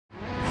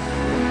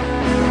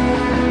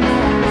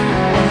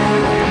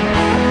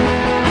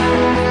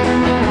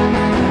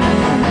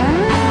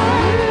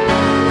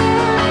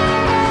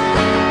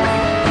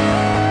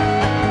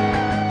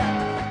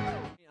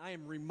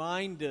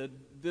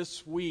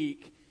this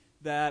week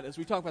that as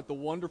we talk about the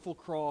wonderful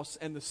cross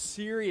and the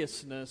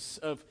seriousness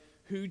of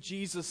who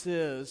Jesus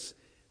is,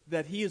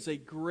 that he is a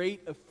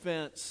great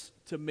offense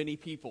to many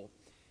people.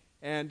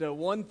 And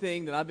one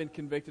thing that I've been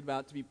convicted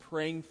about to be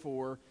praying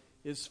for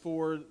is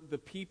for the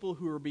people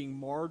who are being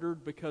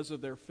martyred because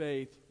of their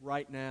faith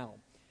right now.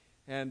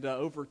 And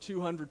over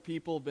 200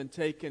 people have been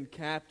taken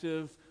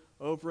captive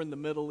over in the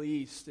Middle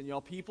East. And y'all,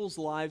 people's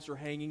lives are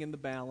hanging in the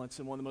balance.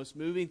 And one of the most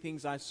moving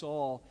things I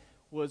saw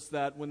was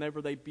that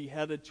whenever they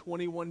beheaded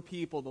 21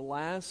 people, the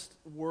last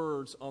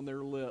words on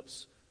their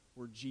lips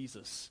were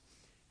Jesus.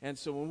 And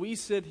so when we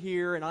sit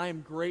here, and I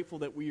am grateful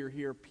that we are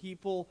here,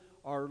 people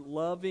are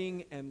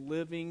loving and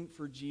living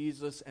for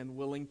Jesus and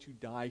willing to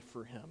die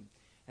for him.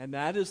 And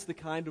that is the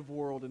kind of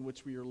world in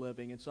which we are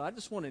living. And so I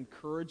just want to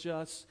encourage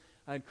us.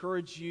 I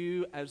encourage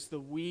you as the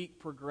week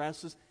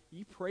progresses,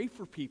 you pray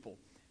for people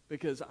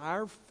because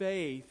our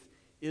faith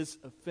is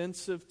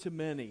offensive to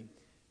many.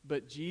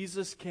 But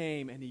Jesus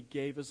came and he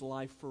gave his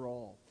life for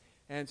all.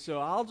 And so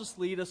I'll just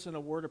lead us in a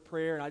word of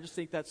prayer. And I just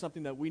think that's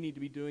something that we need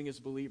to be doing as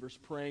believers,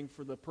 praying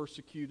for the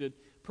persecuted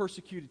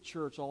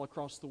church all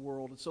across the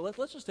world. And so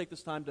let's just take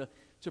this time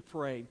to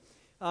pray.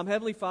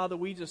 Heavenly Father,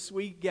 we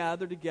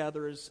gather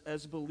together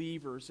as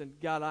believers. And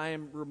God, I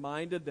am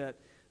reminded that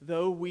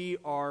though we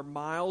are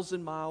miles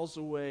and miles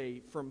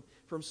away from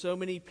so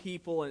many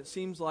people, and it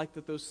seems like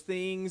that those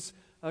things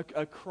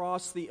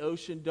across the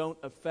ocean don't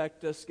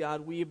affect us,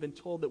 God, we have been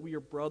told that we are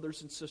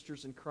brothers and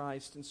sisters in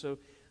Christ. And so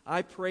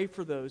I pray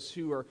for those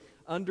who are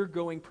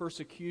undergoing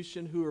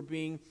persecution, who are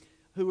being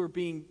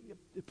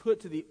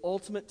put to the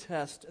ultimate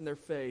test in their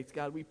faith.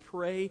 God, we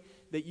pray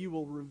that you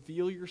will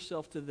reveal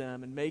yourself to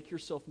them and make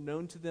yourself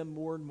known to them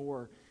more and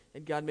more.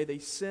 And God, may they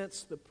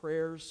sense the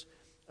prayers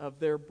of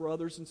their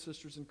brothers and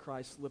sisters in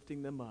Christ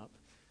lifting them up.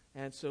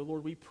 And so,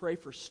 Lord, we pray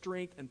for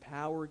strength and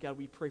power. God,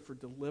 we pray for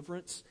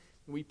deliverance.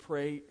 And we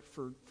pray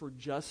for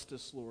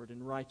justice, Lord,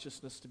 and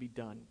righteousness to be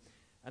done.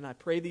 And I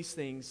pray these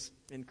things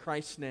in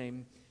Christ's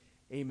name.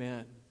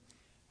 Amen.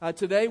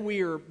 Today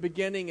we are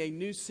beginning a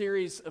new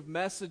series of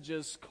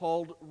messages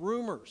called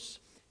Rumors.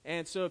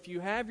 And so if you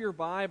have your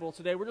Bible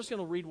today, we're just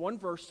going to read one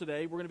verse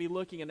today. We're going to be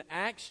looking in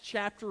Acts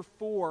chapter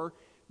 4,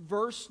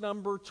 verse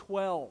number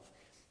 12.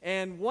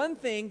 And one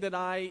thing that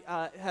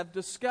I have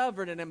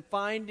discovered and am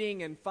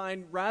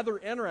find rather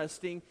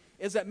interesting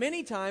is that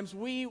many times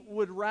we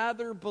would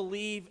rather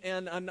believe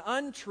in an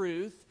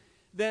untruth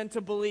than to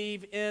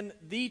believe in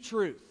the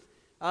truth.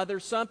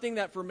 There's something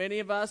that for many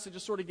of us, it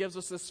just sort of gives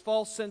us this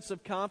false sense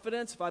of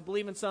confidence. If I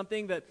believe in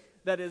something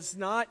that is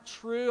not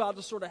true, I'll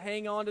just sort of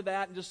hang on to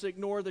that and just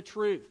ignore the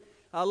truth.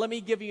 Let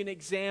me give you an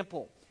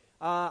example.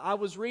 I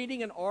was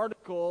reading an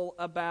article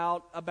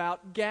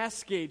about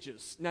gas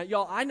gauges. Now,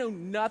 y'all, I know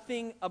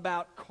nothing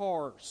about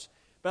cars,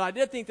 but I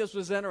did think this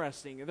was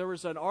interesting. There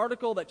was an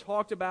article that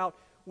talked about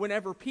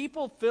whenever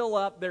people fill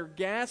up their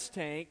gas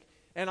tank,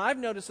 and I've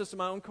noticed this in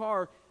my own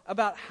car,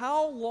 about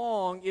how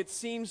long it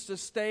seems to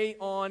stay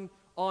on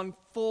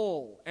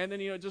full. And then,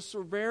 just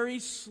sort of very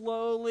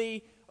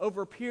slowly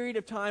over a period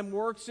of time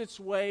works its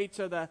way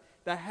to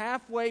the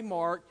halfway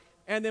mark.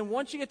 And then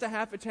once you get to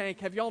half a tank,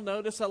 have y'all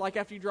noticed that like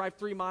after you drive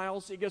 3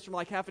 miles, it goes from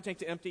like half a tank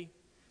to empty?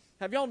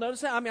 Have y'all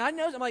noticed that? I mean, I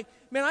noticed, I'm like,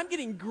 man, I'm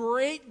getting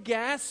great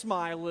gas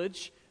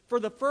mileage for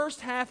the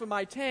first half of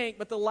my tank,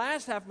 but the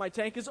last half of my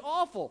tank is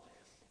awful.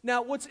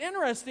 Now, what's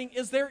interesting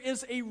is there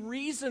is a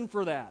reason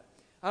for that.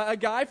 A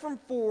guy from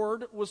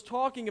Ford was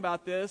talking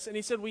about this, and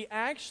he said, we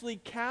actually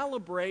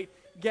calibrate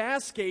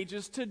gas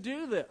gauges to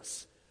do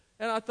this.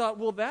 And I thought,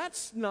 well,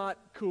 that's not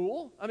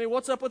cool. I mean,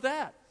 what's up with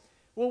that?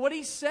 Well, what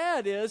he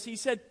said is,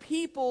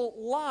 people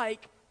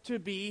like to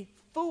be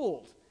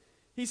fooled.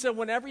 He said,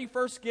 whenever you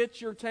first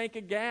get your tank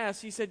of gas,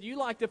 he said, you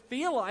like to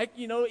feel like,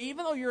 even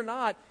though you're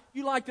not,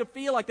 you like to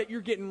feel like that you're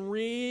getting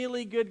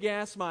really good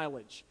gas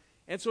mileage.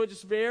 And so it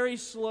just very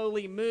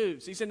slowly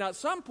moves. He said, now at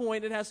some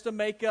point it has to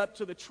make up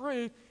to the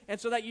truth, and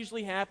so that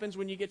usually happens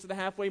when you get to the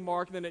halfway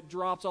mark, and then it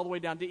drops all the way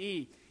down to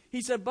E.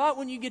 He said, but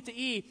when you get to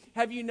E,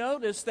 have you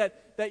noticed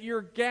that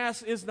your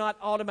gas is not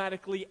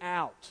automatically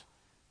out?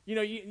 And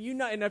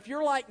if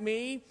you're like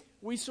me,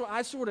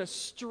 I sort of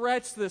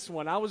stretched this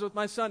one. I was with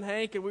my son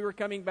Hank, and we were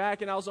coming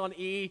back, and I was on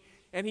E,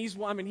 and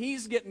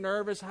he's getting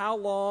nervous. How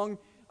long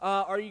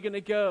are you going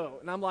to go?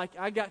 And I'm like,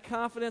 I got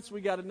confidence.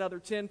 We got another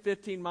 10,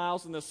 15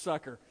 miles in this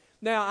sucker.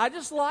 Now, I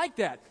just like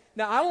that.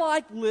 Now, I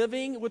like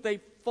living with a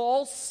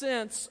false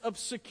sense of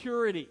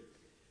security.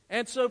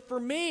 And so for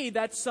me,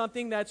 that's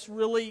something that's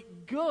really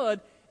good.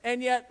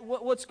 And yet,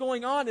 what's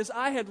going on is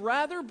I had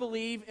rather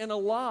believe in a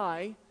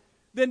lie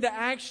than to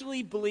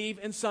actually believe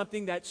in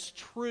something that's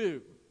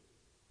true.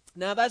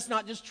 Now, that's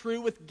not just true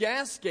with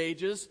gas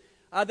gauges.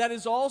 That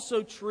is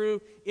also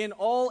true in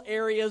all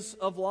areas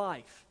of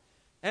life.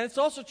 And it's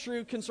also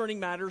true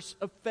concerning matters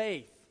of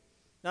faith.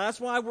 Now,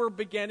 that's why we're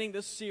beginning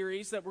this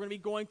series that we're going to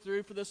be going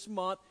through for this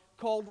month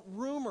called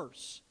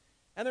Rumors.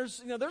 And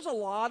there's a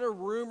lot of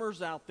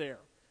rumors out there.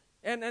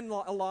 And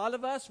a lot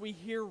of us, we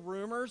hear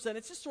rumors, and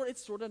it's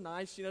sort of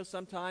nice,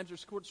 sometimes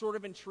it's sort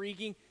of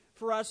intriguing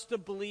for us to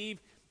believe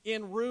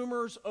in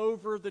rumors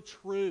over the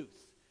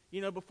truth. You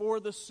know, before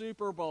the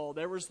Super Bowl,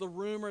 there was the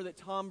rumor that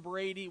Tom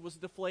Brady was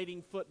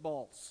deflating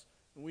footballs.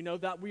 And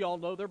we all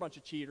know they're a bunch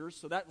of cheaters,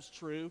 so that was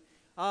true.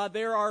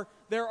 There are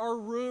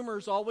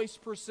rumors always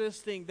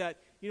persisting that,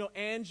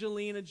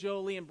 Angelina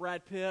Jolie and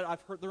Brad Pitt,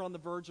 I've heard they're on the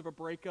verge of a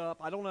breakup.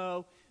 I don't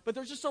know. But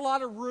there's just a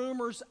lot of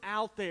rumors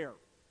out there.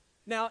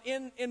 Now,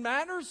 in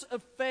matters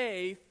of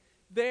faith,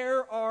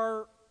 there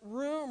are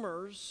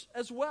rumors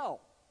as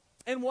well.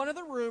 And one of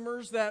the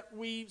rumors that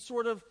we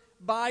sort of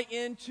buy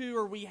into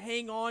or we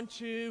hang on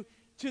to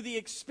the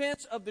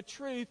expense of the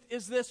truth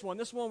is this one.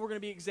 This one we're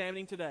going to be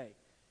examining today.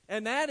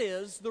 And that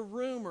is the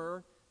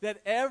rumor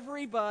that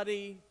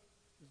everybody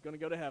is going to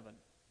go to heaven.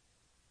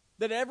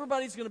 That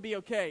everybody's going to be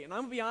okay. And I'm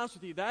going to be honest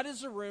with you, that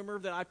is a rumor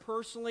that I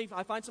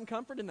find some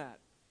comfort in that.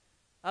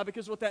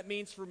 Because what that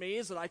means for me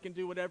is that I can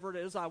do whatever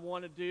it is I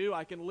want to do.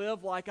 I can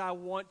live like I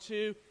want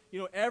to.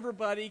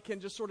 Everybody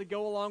can just sort of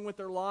go along with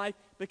their life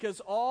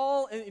because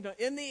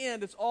in the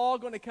end, it's all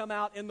going to come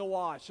out in the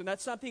wash. And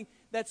that's something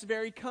that's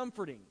very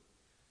comforting.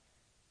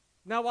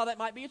 Now, while that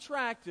might be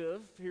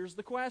attractive, here's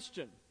the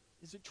question.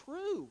 Is it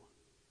true?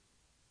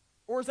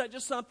 Or is that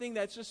just something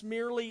that's just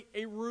merely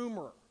a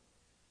rumor?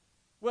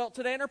 Well,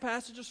 today in our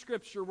passage of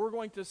Scripture, we're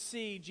going to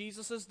see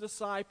Jesus'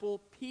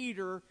 disciple,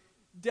 Peter,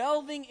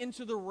 delving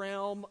into the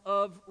realm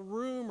of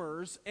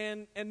rumors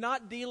and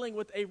not dealing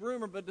with a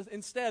rumor, but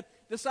instead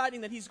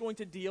deciding that he's going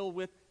to deal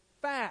with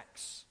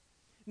facts.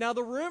 Now,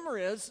 the rumor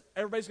is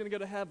everybody's going to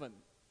go to heaven.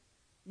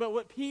 But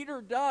what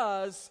Peter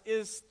does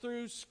is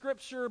through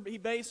Scripture, he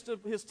based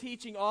his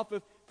teaching off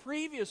of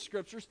previous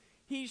Scriptures,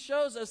 he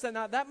shows us that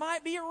now that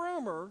might be a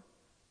rumor,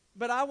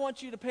 but I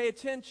want you to pay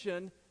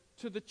attention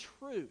to the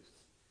truth.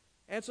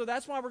 And so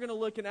that's why we're going to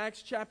look in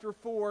Acts chapter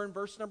 4 and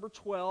verse number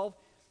 12.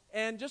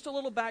 And just a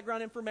little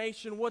background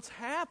information, what's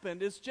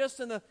happened is just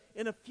in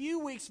a few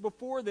weeks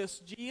before this,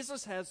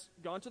 Jesus has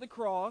gone to the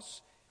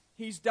cross.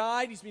 He's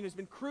died. He's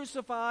been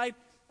crucified.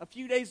 A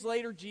few days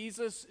later,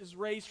 Jesus is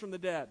raised from the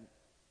dead.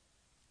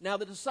 Now,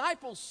 the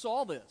disciples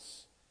saw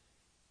this.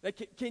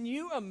 Can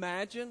you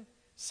imagine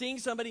seeing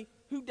somebody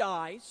who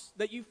dies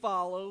that you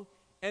follow,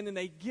 and then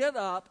they get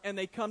up and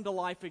they come to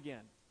life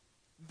again?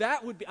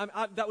 That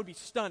would be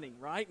stunning,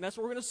 right? And that's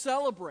what we're going to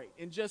celebrate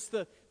in just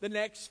the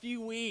next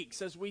few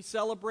weeks as we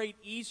celebrate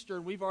Easter.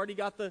 And we've already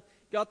got the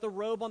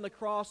robe on the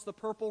cross, the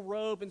purple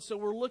robe, and so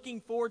we're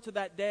looking forward to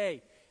that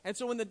day. And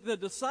so when the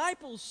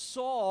disciples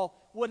saw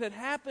what had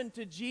happened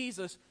to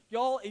Jesus,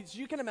 y'all, as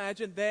you can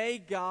imagine, they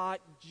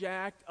got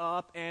jacked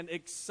up and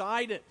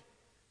excited.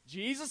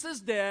 Jesus is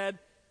dead.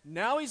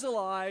 Now he's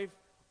alive.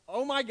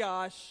 Oh my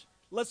gosh,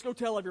 let's go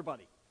tell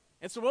everybody.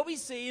 And so what we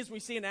see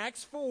in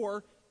Acts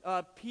 4,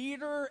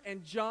 Peter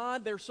and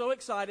John, they're so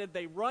excited,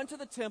 they run to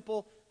the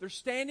temple, they're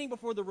standing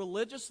before the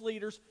religious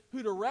leaders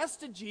who'd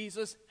arrested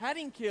Jesus, had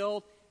him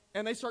killed,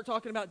 and they start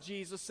talking about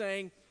Jesus,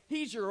 saying,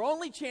 he's your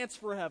only chance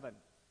for heaven.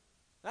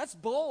 That's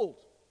bold.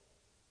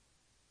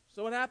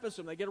 So what happens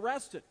to them? They get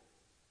arrested.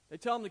 They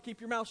tell them to keep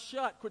your mouth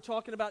shut, quit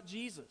talking about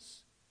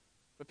Jesus.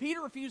 But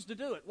Peter refused to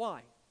do it.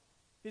 Why?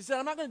 He said,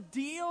 I'm not going to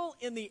deal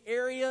in the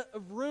area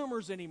of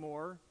rumors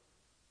anymore.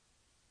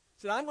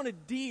 He said, I'm going to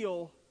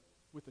deal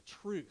with the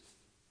truth.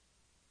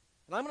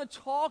 And I'm going to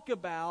talk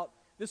about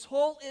this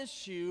whole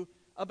issue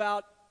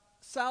about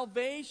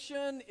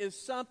salvation is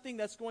something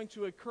that's going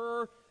to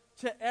occur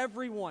to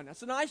everyone.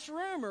 That's a nice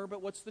rumor,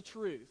 but what's the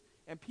truth?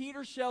 And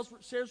Peter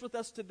shares with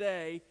us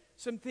today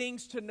some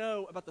things to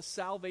know about the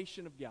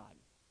salvation of God.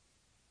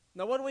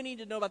 Now, what do we need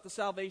to know about the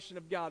salvation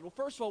of God? Well,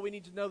 first of all, we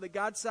need to know that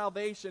God's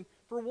salvation,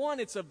 for one,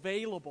 it's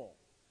available.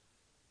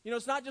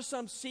 It's not just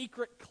some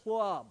secret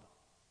club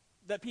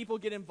that people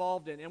get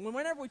involved in. And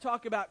whenever we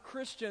talk about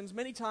Christians,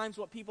 many times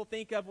what people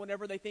think of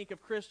whenever they think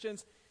of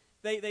Christians,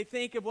 they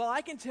think of, well,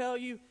 I can tell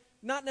you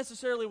not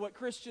necessarily what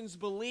Christians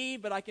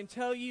believe, but I can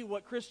tell you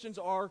what Christians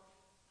are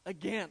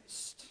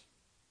against,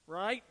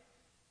 right?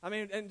 I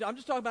mean, and I'm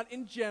just talking about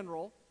in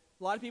general.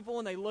 A lot of people,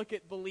 when they look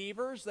at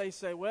believers, they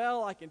say,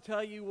 well, I can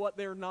tell you what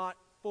they're not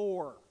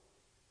for.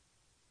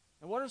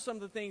 And what are some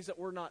of the things that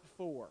we're not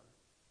for?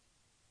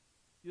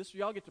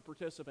 Y'all get to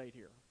participate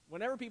here.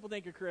 Whenever people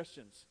think of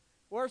Christians,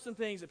 what are some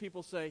things that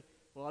people say,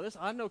 well,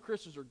 I know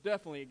Christians are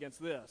definitely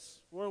against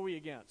this. What are we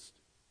against?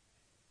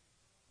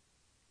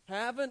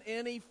 Having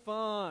any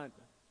fun.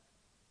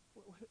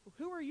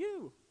 Who are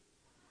you?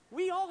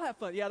 We all have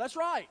fun. Yeah, that's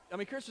right. I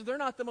mean, Christians, they're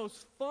not the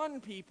most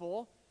fun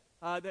people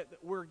that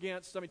we're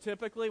against. I mean,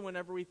 typically,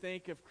 whenever we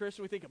think of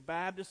Christians, we think of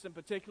Baptists in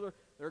particular.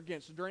 They're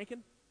against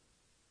drinking.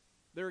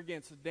 They're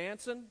against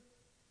dancing.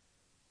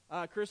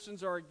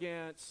 Christians are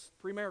against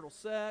premarital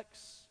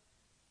sex.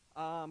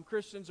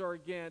 Christians are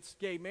against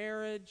gay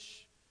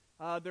marriage.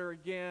 They're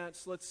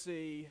against,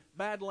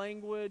 bad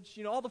language.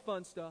 All the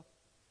fun stuff.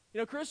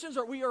 Christians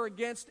we are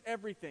against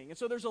everything. And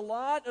so there's a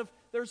lot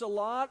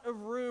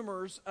of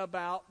rumors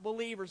about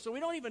believers. So we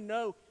don't even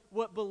know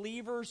what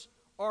believers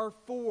are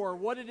for,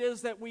 what it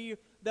is that we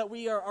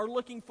are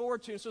looking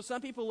forward to. And so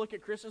some people look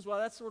at Christians, well,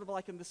 that's sort of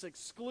like in this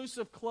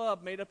exclusive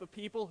club made up of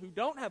people who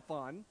don't have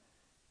fun,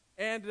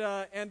 and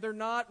they're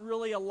not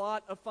really a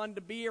lot of fun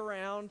to be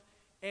around.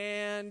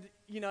 and,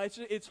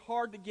 it's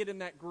hard to get in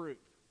that group.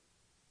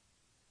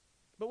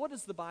 But what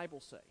does the Bible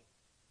say?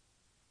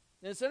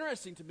 And it's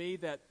interesting to me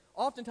that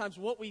oftentimes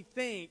what we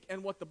think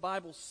and what the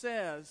Bible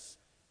says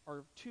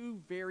are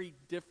two very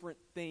different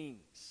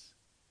things.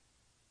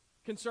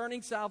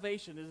 Concerning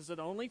salvation, is it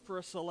only for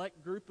a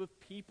select group of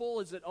people?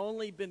 Is it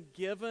only been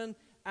given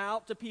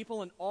out to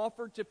people and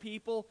offered to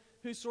people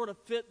who sort of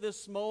fit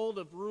this mold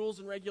of rules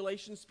and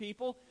regulations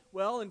people?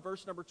 Well, in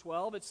verse number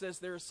 12, it says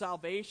there is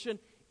salvation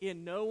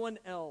in no one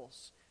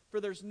else.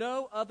 For there's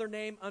no other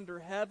name under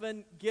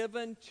heaven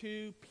given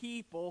to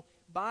people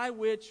by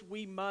which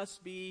we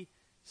must be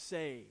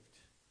saved.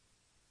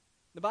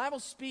 The Bible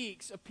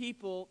speaks of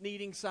people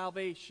needing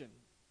salvation.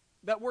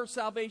 That word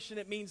salvation,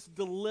 it means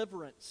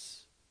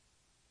deliverance.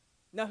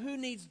 Now, who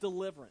needs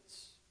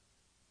deliverance?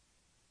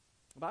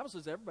 The Bible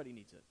says everybody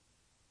needs it.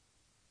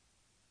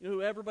 You know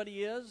who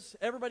everybody is?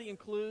 Everybody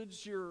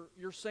includes your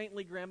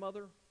saintly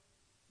grandmother,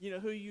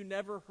 who you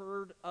never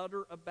heard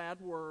utter a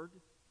bad word.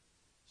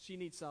 She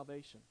needs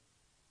salvation.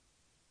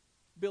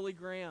 Billy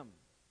Graham,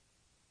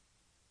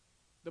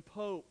 the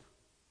Pope,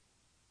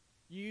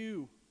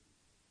 you.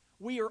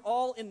 We are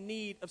all in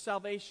need of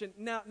salvation.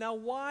 Now,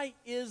 why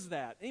is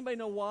that? Anybody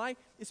know why?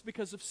 It's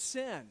because of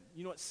sin.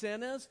 You know what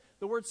sin is?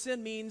 The word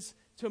sin means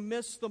to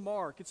miss the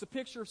mark. It's a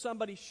picture of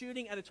somebody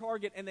shooting at a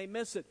target and they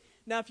miss it.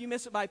 Now, if you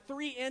miss it by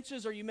 3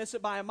 inches or you miss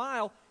it by a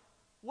mile,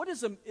 what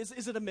is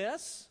it a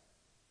miss?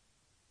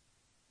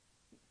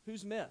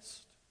 Who's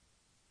missed?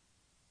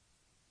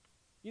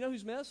 You know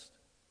who's missed?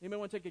 Anybody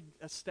want to take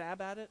a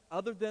stab at it?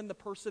 Other than the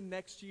person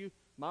next to you,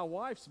 my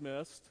wife's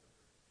missed.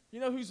 You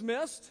know who's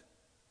missed?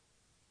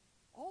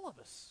 All of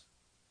us.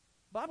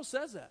 The Bible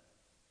says that.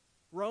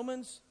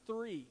 Romans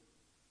 3.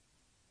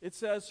 It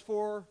says,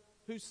 for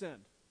who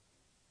sinned?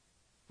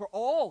 For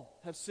all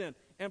have sinned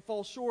and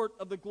fall short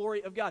of the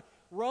glory of God.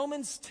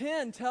 Romans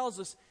 10 tells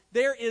us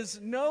there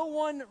is no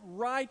one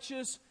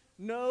righteous,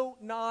 no,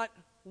 not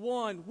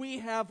one. We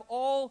have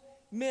all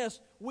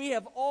missed. We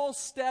have all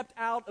stepped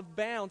out of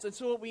bounds. And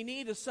so what we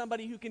need is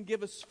somebody who can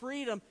give us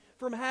freedom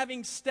from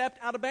having stepped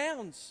out of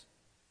bounds.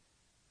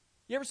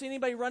 You ever seen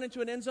anybody run into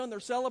an end zone, they're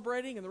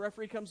celebrating, and the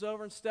referee comes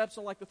over and steps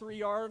on like the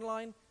 3-yard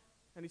line,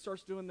 and he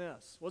starts doing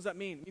this? What does that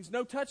mean? It means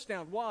no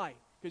touchdown. Why?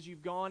 Because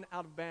you've gone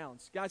out of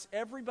bounds. Guys,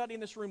 everybody in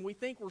this room, we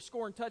think we're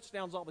scoring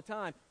touchdowns all the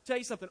time. Tell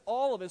you something,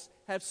 all of us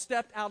have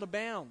stepped out of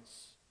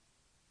bounds.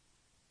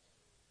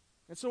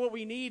 And so what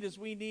we need is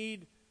we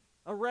need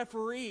a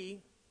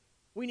referee.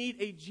 We need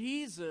a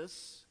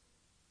Jesus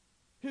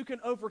who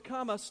can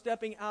overcome us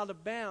stepping out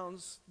of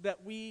bounds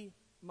that we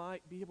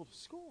might be able to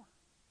score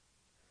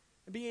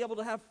and be able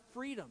to have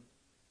freedom.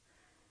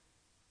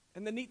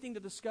 And the neat thing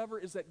to discover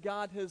is that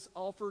God has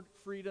offered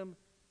freedom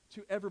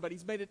to everybody.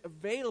 He's made it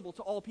available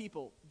to all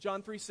people.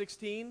 John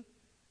 3:16.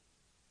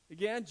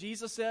 Again,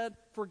 Jesus said,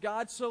 for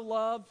God so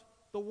loved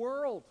the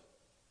world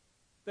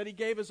that he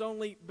gave his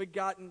only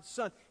begotten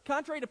Son.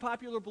 Contrary to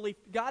popular belief,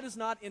 God is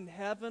not in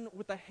heaven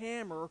with a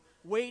hammer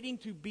waiting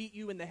to beat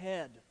you in the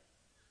head.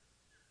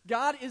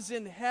 God is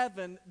in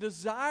heaven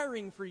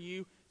desiring for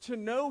you to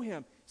know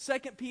him.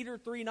 2 Peter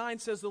 3:9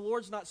 says the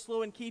Lord's not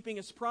slow in keeping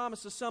his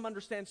promises. Some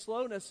understand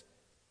slowness.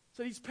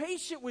 So he's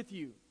patient with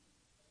you,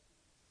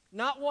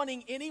 not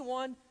wanting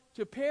anyone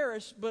to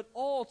perish, but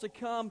all to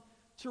come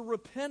to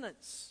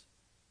repentance.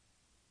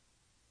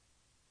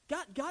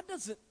 God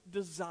doesn't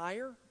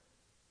desire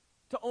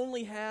to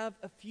only have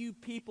a few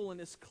people in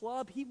his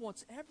club. He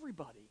wants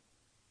everybody.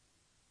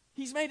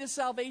 He's made his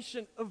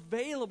salvation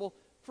available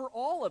for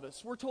all of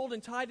us. We're told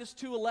in Titus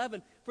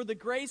 2:11, for the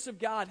grace of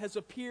God has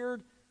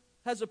appeared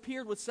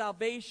with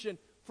salvation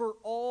for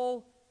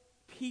all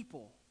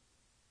people.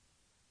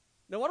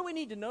 Now, what do we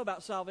need to know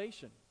about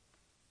salvation?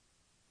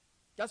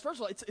 Guys, first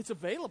of all, it's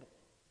available.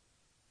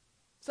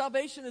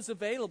 Salvation is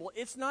available.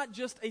 It's not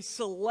just a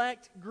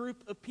select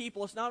group of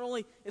people. It's not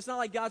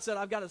like God said,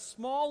 I've got a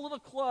small little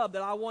club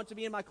that I want to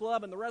be in my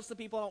club and the rest of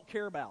the people I don't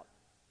care about.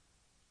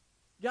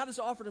 God has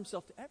offered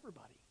himself to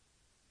everybody.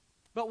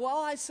 But while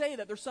I say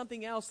that, there's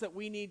something else that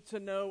we need to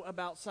know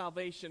about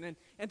salvation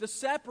and to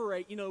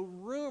separate,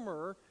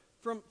 rumor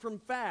from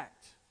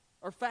fact,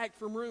 or fact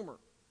from rumor.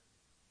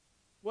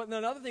 Well,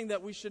 another thing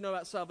that we should know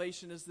about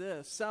salvation is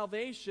this.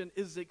 Salvation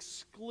is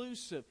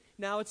exclusive.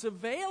 Now, it's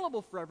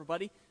available for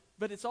everybody,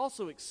 but it's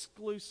also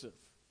exclusive.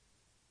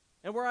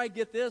 And where I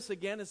get this,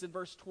 again, is in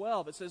verse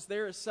 12. It says,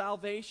 there is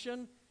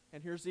salvation,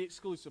 and here's the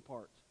exclusive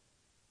part,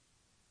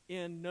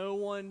 in no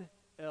one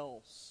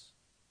else.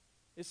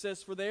 It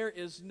says, for there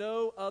is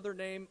no other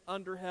name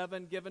under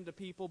heaven given to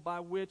people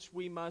by which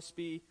we must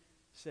be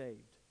saved.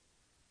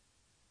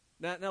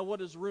 Now what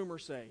does rumor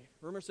say?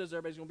 Rumor says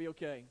everybody's going to be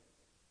okay.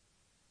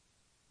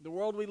 The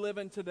world we live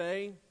in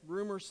today,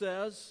 rumor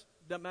says,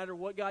 doesn't matter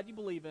what God you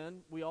believe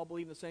in, we all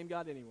believe in the same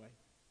God anyway.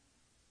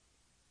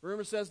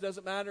 Rumor says,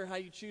 doesn't matter how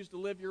you choose to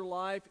live your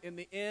life, in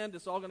the end,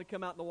 it's all going to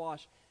come out in the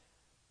wash.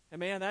 And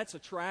man, that's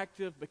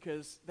attractive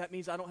because that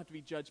means I don't have to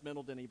be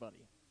judgmental to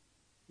anybody.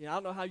 I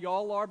don't know how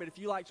y'all are, but if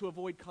you like to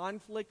avoid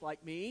conflict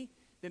like me,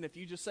 then if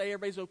you just say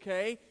everybody's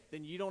okay,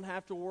 then you don't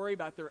have to worry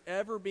about there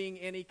ever being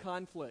any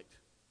conflict.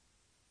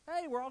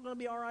 Hey, we're all going to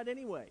be all right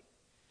anyway.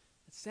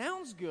 It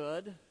sounds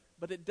good,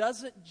 but it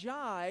doesn't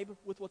jibe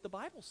with what the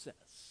Bible says.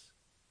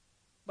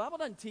 The Bible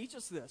doesn't teach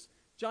us this.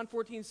 John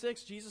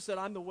 14:6, Jesus said,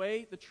 I'm the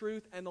way, the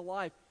truth, and the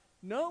life.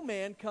 No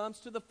man comes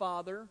to the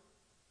Father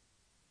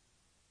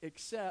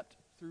except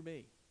through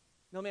me.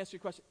 Now let me ask you a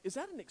question. Is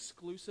that an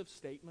exclusive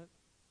statement?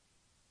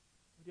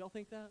 Do y'all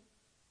think that?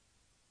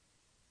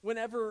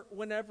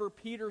 Whenever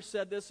Peter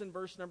said this in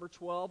verse number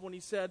 12, when he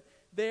said,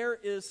 there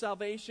is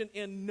salvation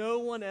in no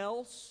one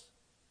else,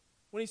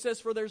 when he says,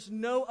 for there's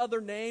no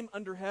other name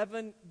under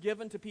heaven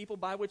given to people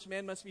by which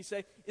man must be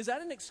saved, is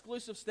that an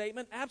exclusive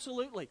statement?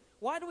 Absolutely.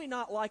 Why do we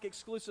not like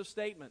exclusive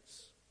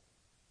statements?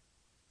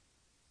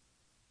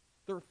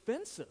 They're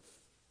offensive.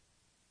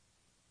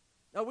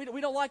 No,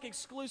 we don't like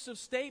exclusive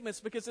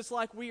statements because it's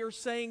like we are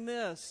saying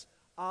this,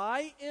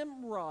 I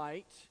am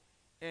right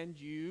and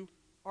you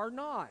are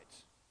not.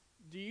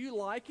 Do you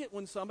like it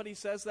when somebody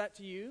says that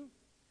to you?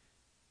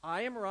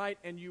 I am right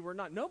and you are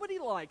not. Nobody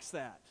likes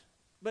that.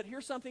 But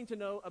here's something to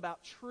know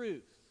about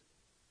truth.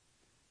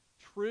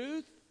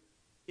 Truth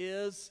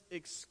is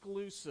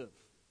exclusive.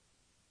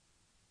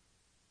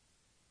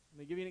 Let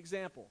me give you an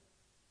example.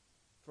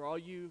 For all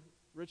you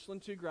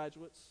Richland 2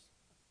 graduates,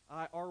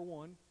 I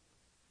R1,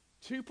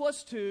 2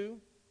 plus 2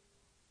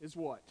 is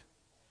what?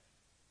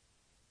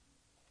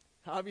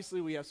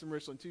 Obviously, we have some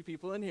Richland 2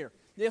 people in here.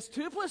 Yes,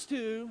 2 plus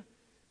 2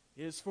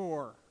 is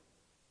 4.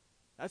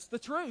 That's the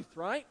truth,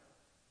 right?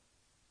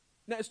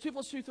 Now, is 2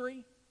 plus 2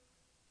 3?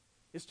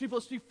 Is 2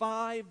 plus 2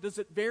 5? Does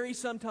it vary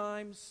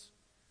sometimes?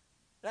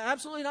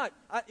 Absolutely not.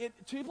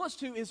 2 plus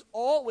 2 is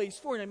always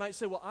 4. And I might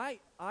say, well,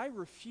 I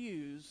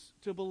refuse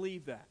to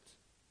believe that.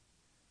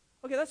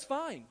 Okay, that's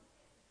fine.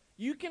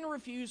 You can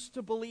refuse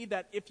to believe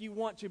that if you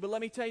want to, but let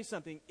me tell you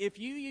something. If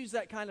you use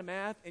that kind of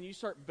math and you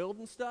start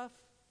building stuff,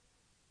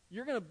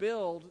 you're going to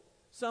build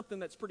something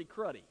that's pretty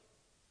cruddy.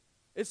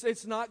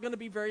 It's not going to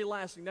be very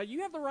lasting. Now,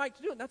 you have the right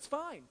to do it, and that's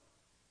fine.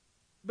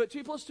 But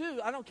 2 plus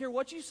 2, I don't care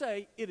what you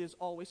say, it is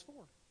always 4.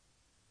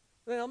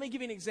 Now, let me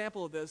give you an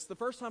example of this. The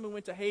first time we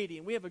went to Haiti,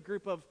 and we have a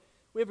group of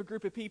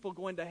people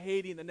going to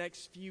Haiti in the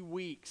next few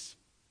weeks.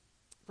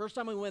 First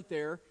time we went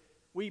there,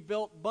 we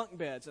built bunk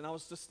beds, and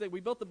we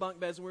built the bunk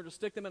beds, and we were to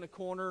stick them in a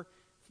corner,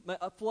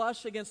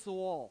 flush against the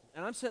wall.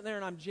 And I'm sitting there,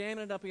 and I'm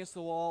jamming it up against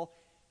the wall,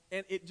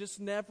 and it just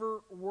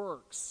never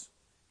works.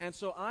 And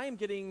so I'm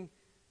getting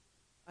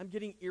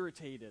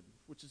irritated,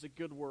 which is a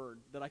good word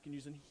that I can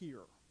use in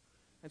here.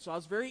 And so I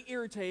was very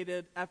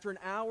irritated. After an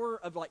hour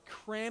of like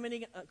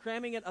cramming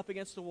it up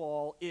against the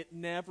wall, it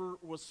never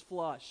was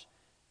flush.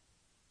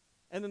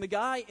 And then the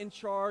guy in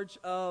charge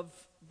of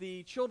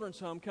the children's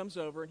home comes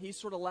over, and he's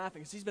sort of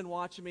laughing because he's been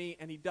watching me,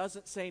 and he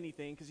doesn't say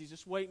anything because he's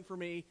just waiting for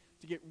me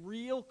to get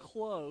real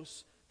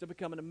close to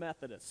becoming a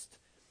Methodist.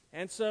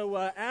 And so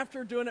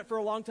after doing it for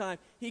a long time,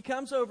 he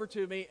comes over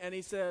to me, and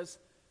he says,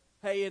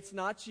 hey, it's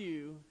not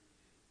you.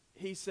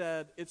 He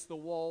said, it's the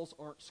walls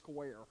aren't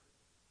square.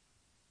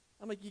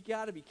 I'm like, you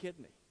got to be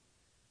kidding me.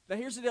 Now,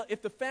 here's the deal.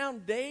 If the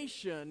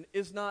foundation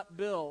is not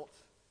built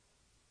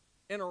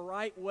in a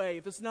right way,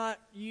 if it's not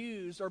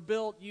used or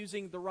built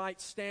using the right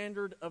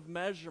standard of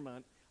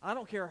measurement, I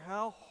don't care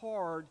how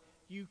hard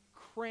you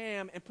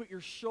cram and put your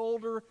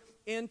shoulder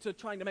into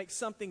trying to make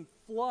something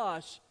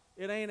flush,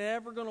 it ain't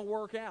ever going to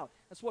work out.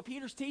 That's what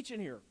Peter's teaching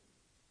here.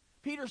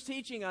 Peter's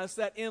teaching us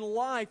that in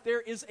life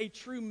there is a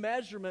true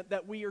measurement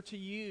that we are to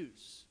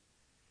use.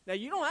 Now,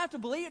 you don't have to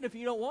believe it if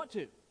you don't want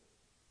to.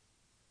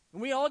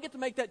 And we all get to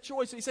make that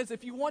choice. He says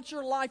if you want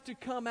your life to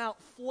come out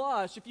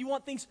flush, if you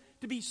want things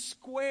to be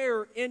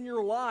square in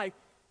your life,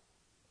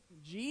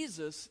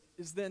 Jesus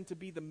is then to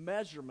be the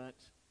measurement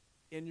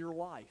in your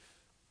life.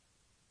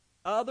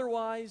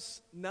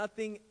 Otherwise,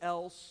 nothing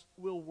else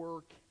will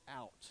work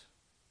out.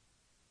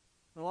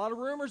 A lot of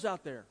rumors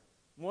out there.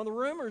 One of the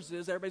rumors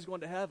is everybody's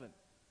going to heaven.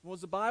 What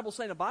does the Bible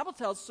say? The Bible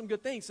tells us some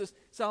good things. It says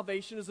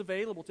salvation is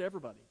available to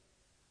everybody.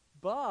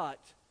 But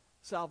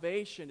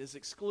salvation is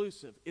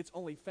exclusive. It's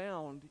only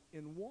found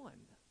in one.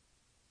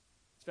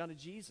 It's found in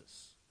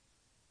Jesus.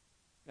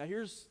 Now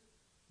here's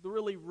the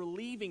really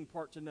relieving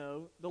part to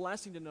know. The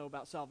last thing to know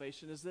about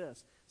salvation is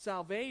this.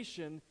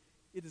 Salvation,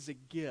 it is a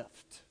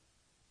gift.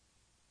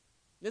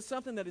 It's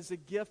something that is a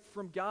gift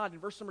from God. In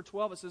verse number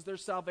 12 it says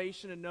there's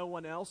salvation in no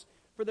one else.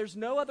 For there's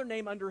no other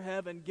name under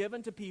heaven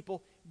given to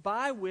people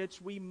by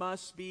which we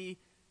must be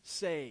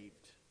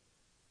saved.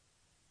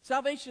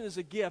 Salvation is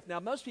a gift. Now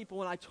most people,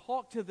 when I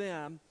talk to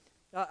them,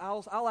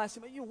 I'll ask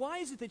them, why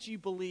is it that you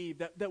believe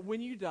that when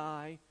you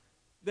die,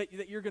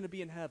 that you're going to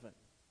be in heaven?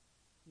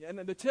 And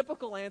the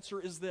typical answer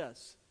is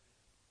this: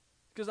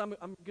 because I'm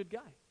a good guy.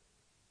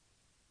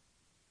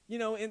 You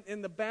know,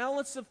 in the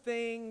balance of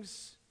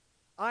things,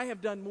 I have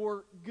done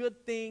more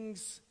good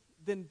things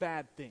than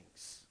bad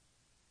things.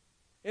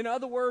 In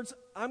other words,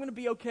 I'm going to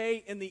be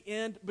okay in the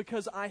end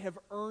because I have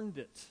earned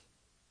it.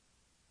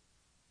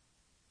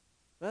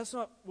 That's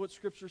not what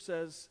Scripture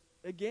says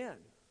again.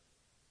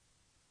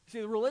 See,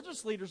 the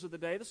religious leaders of the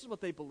day, this is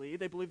what they believe.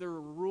 They believe there were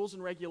rules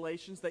and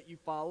regulations that you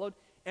followed.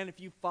 And if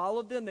you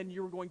followed them, then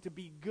you were going to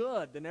be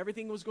good. Then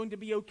everything was going to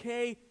be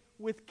okay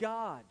with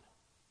God.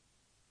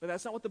 But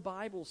that's not what the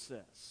Bible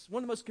says.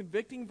 One of the most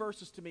convicting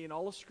verses to me in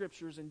all of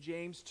Scripture is in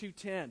James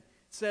 2:10. It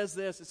says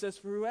this. It says,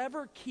 "For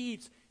whoever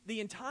keeps the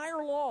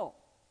entire law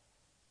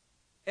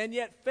and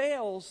yet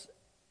fails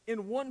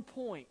in one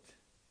point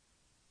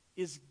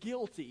is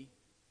guilty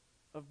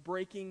of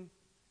breaking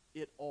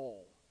it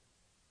all."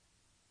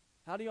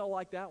 How do y'all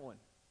like that one?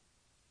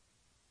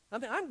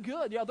 I'm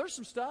good. Yeah, there's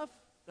some stuff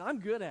that I'm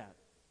good at.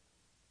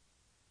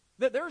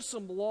 There are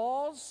some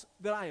laws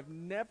that I have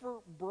never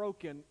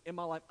broken in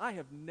my life. I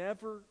have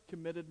never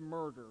committed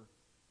murder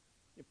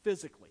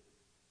physically,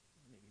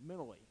 maybe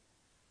mentally.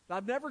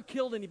 I've never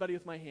killed anybody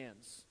with my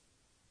hands.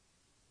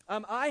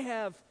 I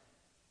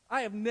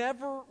have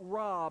never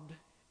robbed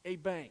a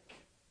bank.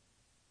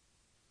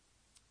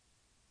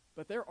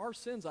 But there are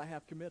sins I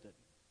have committed.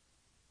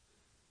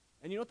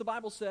 And you know what the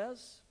Bible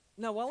says?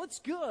 Now, while it's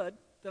good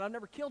that I've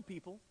never killed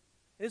people,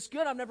 and it's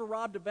good I've never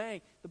robbed a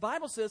bank, the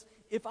Bible says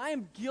if I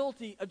am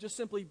guilty of just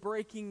simply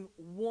breaking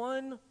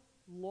one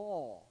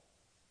law,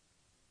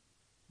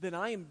 then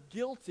I am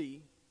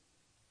guilty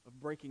of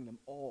breaking them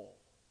all.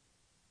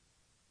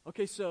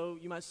 Okay, so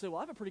you might say, well,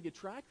 I have a pretty good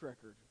track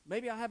record.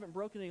 Maybe I haven't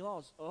broken any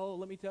laws. Oh,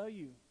 let me tell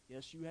you,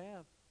 yes, you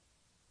have.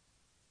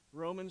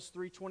 Romans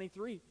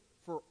 3:23,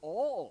 for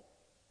all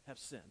have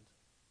sinned.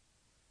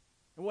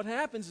 And what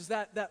happens is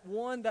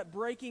that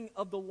breaking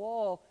of the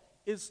law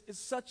is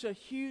such a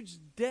huge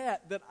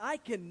debt that I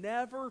can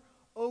never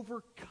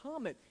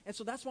overcome it. And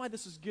so that's why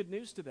this is good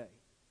news today.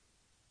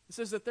 It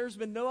says that there's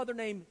been no other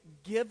name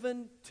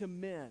given to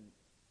men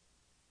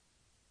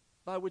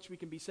by which we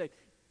can be saved.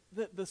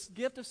 The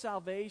gift of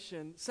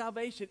salvation,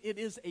 it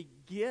is a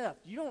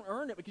gift. You don't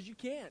earn it because you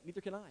can't.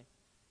 Neither can I.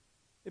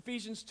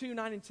 Ephesians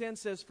 2:9-10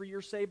 says, "For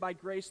you're saved by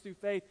grace through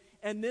faith,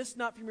 and this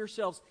not from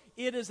yourselves.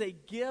 It is a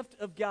gift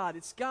of God."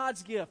 It's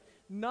God's gift,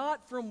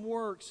 not from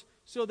works,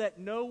 so that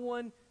no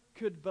one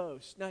could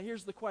boast. Now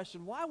here's the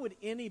question. Why would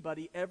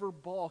anybody ever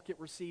balk at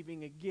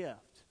receiving a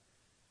gift?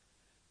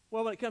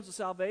 Well, when it comes to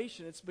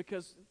salvation, it's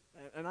because,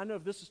 and I know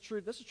if this is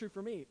true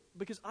for me,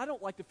 because I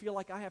don't like to feel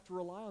like I have to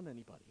rely on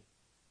anybody.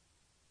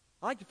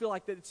 I like to feel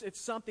like that it's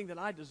something that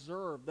I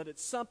deserve, that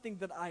it's something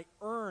that I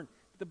earn.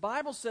 The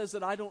Bible says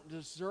that I don't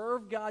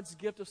deserve God's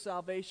gift of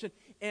salvation,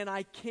 and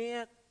I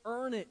can't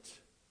earn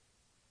it.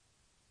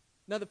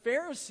 Now, the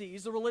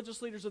Pharisees, the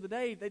religious leaders of the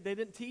day, they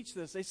didn't teach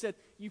this. They said,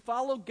 you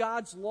follow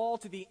God's law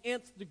to the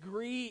nth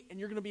degree, and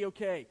you're going to be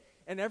okay.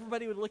 And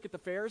everybody would look at the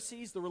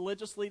Pharisees, the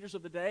religious leaders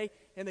of the day,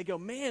 and they go,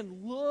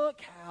 man,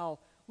 look how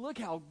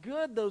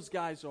good those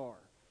guys are.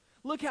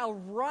 Look how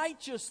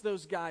righteous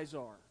those guys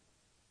are.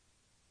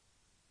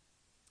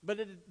 But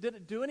did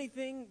it do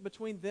anything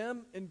between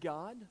them and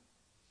God?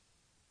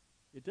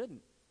 It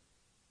didn't.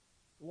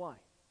 Why?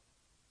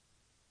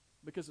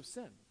 Because of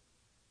sin.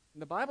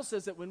 And the Bible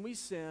says that when we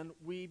sin,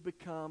 we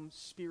become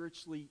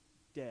spiritually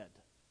dead.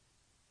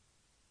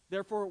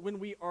 Therefore, when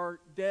we are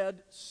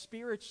dead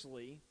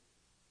spiritually,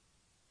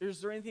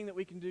 is there anything that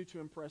we can do to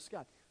impress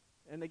God?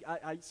 And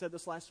I said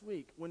this last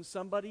week. When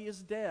somebody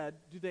is dead,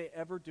 do they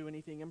ever do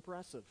anything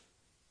impressive?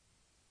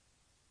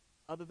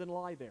 Other than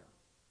lie there.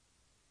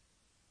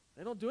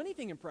 They don't do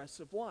anything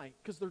impressive. Why?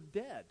 Because they're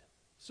dead.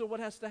 So what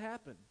has to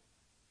happen?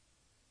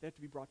 They have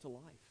to be brought to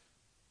life.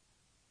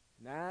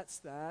 And that's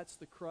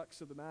the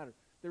crux of the matter.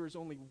 There is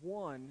only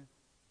one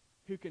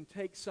who can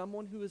take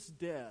someone who is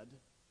dead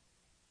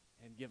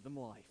and give them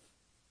life.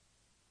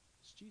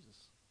 It's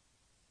Jesus.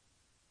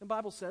 The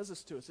Bible says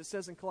this to us. It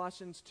says in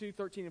Colossians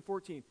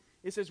 2:13-14,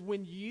 it says,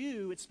 when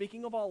you, it's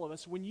speaking of all of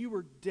us, when you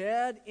were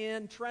dead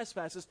in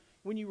trespasses,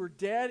 when you were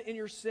dead in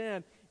your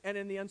sin and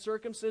in the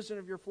uncircumcision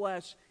of your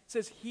flesh, it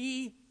says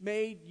he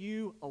made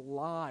you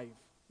alive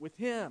with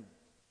him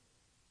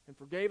and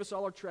forgave us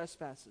all our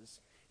trespasses.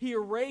 He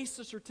erased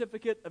the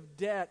certificate of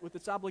debt with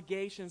its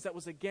obligations that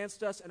was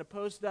against us and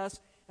opposed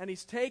us, and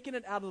he's taken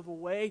it out of the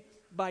way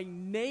by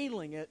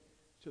nailing it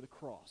to the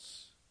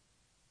cross.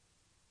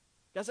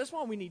 Guys, that's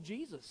why we need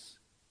Jesus.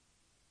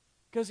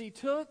 Because he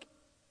took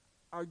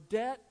our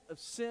debt of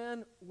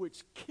sin,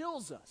 which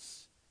kills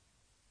us,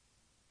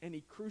 and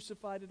he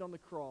crucified it on the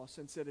cross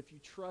and said, if you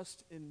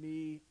trust in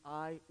me,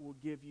 I will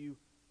give you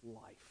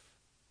life.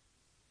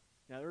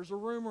 Now, there's a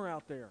rumor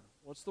out there.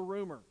 What's the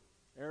rumor?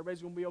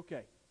 Everybody's going to be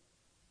okay.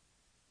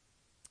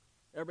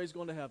 Everybody's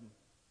going to heaven.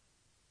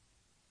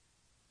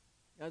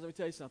 Guys, let me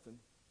tell you something.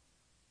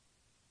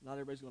 Not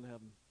everybody's going to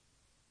heaven.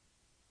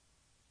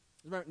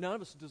 Remember, none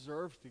of us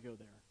deserve to go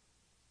there.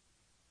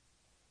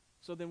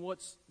 So then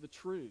what's the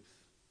truth?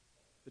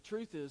 The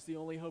truth is the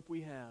only hope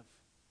we have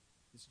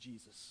is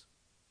Jesus.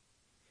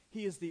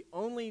 He is the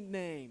only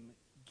name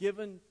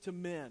given to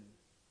men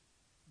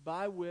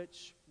by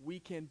which we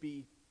can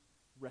be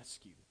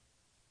rescued.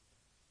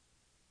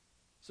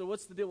 So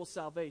what's the deal with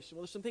salvation?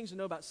 Well, there's some things to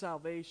know about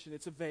salvation.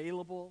 It's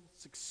available,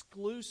 it's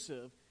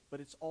exclusive, but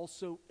it's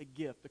also a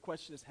gift. The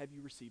question is, have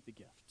you received the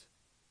gift?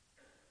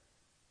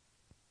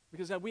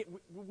 Because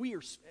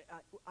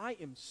I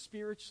am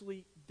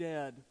spiritually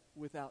dead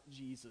without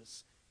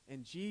Jesus.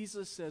 And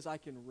Jesus says, I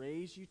can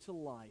raise you to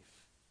life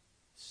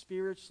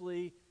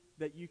spiritually,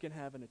 that you can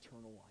have an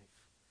eternal life.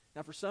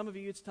 Now, for some of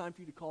you, it's time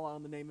for you to call out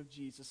on the name of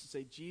Jesus and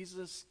say,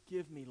 Jesus,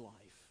 give me life.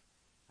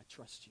 I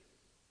trust you.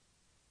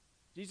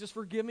 Jesus,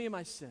 forgive me of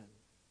my sin.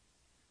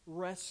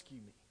 Rescue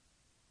me.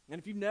 And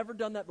if you've never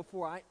done that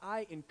before,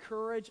 I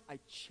encourage, I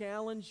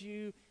challenge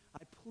you,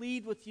 I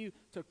plead with you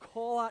to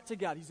call out to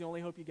God. He's the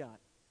only hope you got.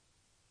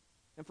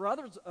 And for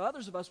others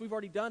of us, we've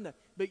already done that.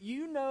 But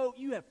you know,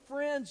 you have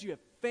friends, you have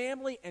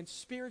family, and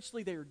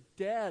spiritually they are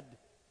dead.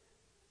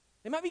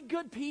 They might be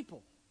good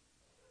people.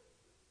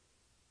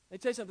 They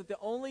tell you something, that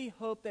the only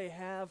hope they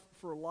have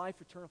for life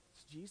eternal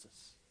is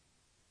Jesus.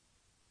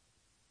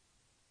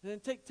 And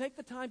then take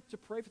the time to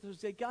pray for them.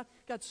 Say, God,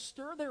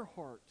 stir their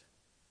heart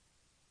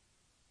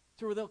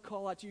to where they'll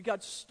call out to you.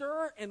 God,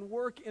 stir and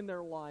work in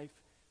their life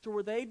to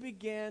where they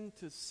begin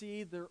to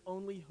see their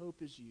only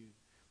hope is you.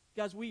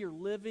 Guys, we are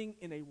living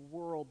in a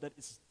world that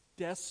is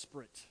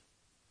desperate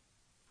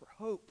for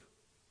hope.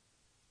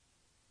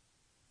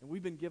 And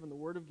we've been given the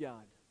Word of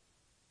God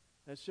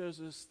that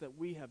shows us that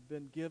we have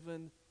been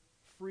given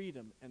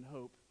freedom and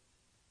hope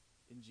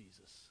in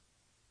Jesus.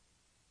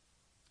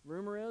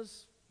 Rumor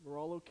is, we're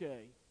all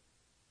okay.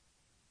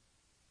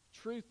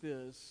 Truth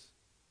is,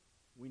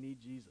 we need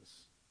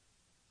Jesus.